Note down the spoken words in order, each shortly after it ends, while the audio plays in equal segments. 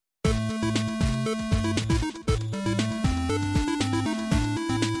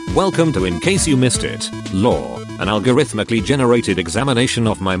Welcome to In Case You Missed It, Law, an algorithmically generated examination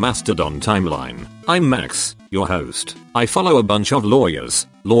of my Mastodon timeline. I'm Max, your host. I follow a bunch of lawyers,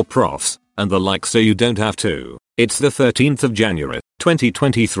 law profs, and the like so you don't have to. It's the 13th of January,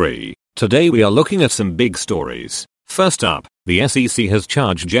 2023. Today we are looking at some big stories. First up, the SEC has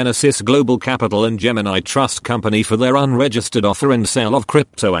charged Genesis Global Capital and Gemini Trust Company for their unregistered offer and sale of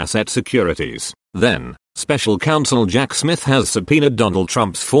crypto asset securities. Then, Special Counsel Jack Smith has subpoenaed Donald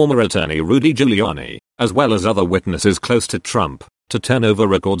Trump's former attorney Rudy Giuliani, as well as other witnesses close to Trump, to turn over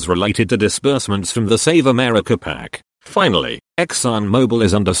records related to disbursements from the Save America PAC. Finally, ExxonMobil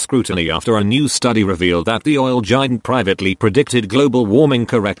is under scrutiny after a new study revealed that the oil giant privately predicted global warming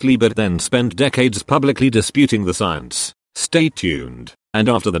correctly but then spent decades publicly disputing the science. Stay tuned, and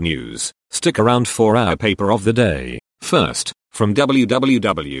after the news, stick around for our paper of the day. First, from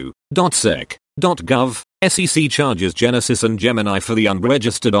www.sec.gov, SEC charges Genesis and Gemini for the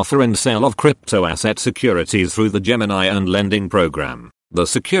unregistered offer and sale of crypto asset securities through the Gemini Earn Lending program. The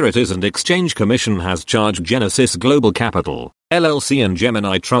Securities and Exchange Commission has charged Genesis Global Capital, LLC and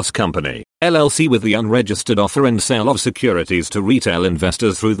Gemini Trust Company, LLC with the unregistered offer and sale of securities to retail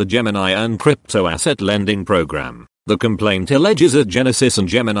investors through the Gemini Earn crypto asset lending program. The complaint alleges that Genesis and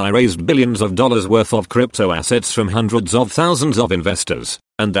Gemini raised billions of dollars worth of crypto assets from hundreds of thousands of investors,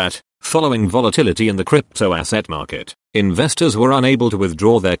 and that, following volatility in the crypto asset market, investors were unable to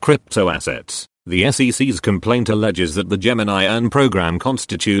withdraw their crypto assets. The SEC's complaint alleges that the Gemini Earn program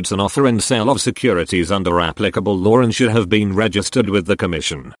constitutes an offer and sale of securities under applicable law and should have been registered with the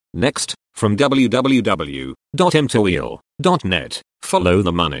Commission. Next, from www.mtoil.net, follow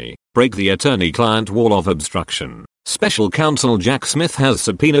the money, break the attorney-client wall of obstruction. Special Counsel Jack Smith has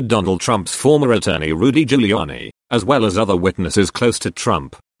subpoenaed Donald Trump's former attorney Rudy Giuliani, as well as other witnesses close to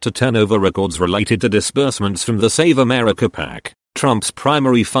Trump, to turn over records related to disbursements from the Save America PAC, Trump's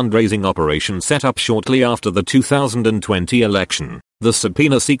primary fundraising operation set up shortly after the 2020 election. The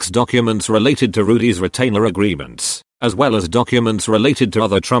subpoena seeks documents related to Rudy's retainer agreements, as well as documents related to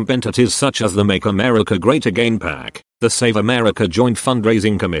other Trump entities such as the Make America Great Again PAC, the Save America Joint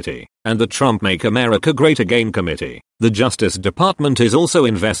Fundraising Committee, and the Trump Make America Great Again Committee. The Justice Department is also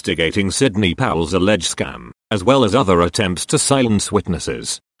investigating Sidney Powell's alleged scam, as well as other attempts to silence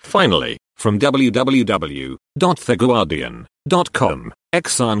witnesses. Finally, from www.theguardian.com,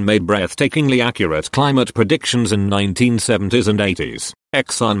 Exxon made breathtakingly accurate climate predictions in 1970s and 80s.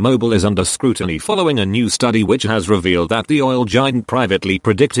 ExxonMobil is under scrutiny following a new study which has revealed that the oil giant privately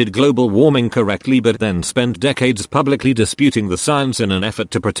predicted global warming correctly but then spent decades publicly disputing the science in an effort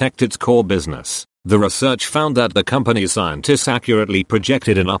to protect its core business. The research found that the company's scientists accurately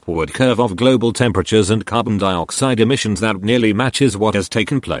projected an upward curve of global temperatures and carbon dioxide emissions that nearly matches what has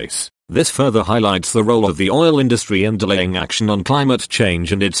taken place. This further highlights the role of the oil industry in delaying action on climate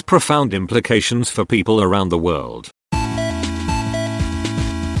change and its profound implications for people around the world.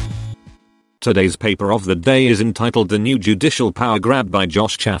 Today's paper of the day is entitled The New Judicial Power Grab by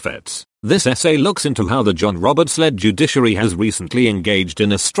Josh Chaffetz. This essay looks into how the John Roberts-led judiciary has recently engaged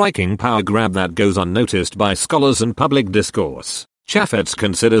in a striking power grab that goes unnoticed by scholars and public discourse. Chaffetz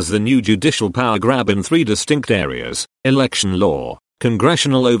considers the new judicial power grab in three distinct areas: election law,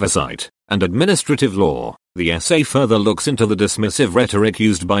 congressional oversight, and administrative law. The essay further looks into the dismissive rhetoric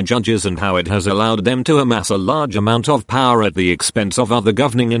used by judges and how it has allowed them to amass a large amount of power at the expense of other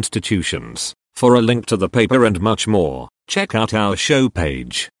governing institutions. For a link to the paper and much more, check out our show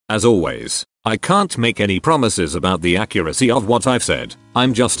page. As always, I can't make any promises about the accuracy of what I've said.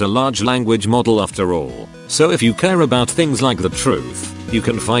 I'm just a large language model after all. So if you care about things like the truth, you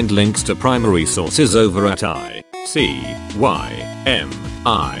can find links to primary sources over at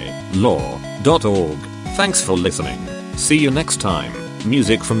icymilaw.org. Thanks for listening. See you next time.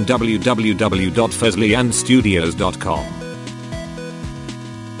 Music from www.fesleyandstudios.com.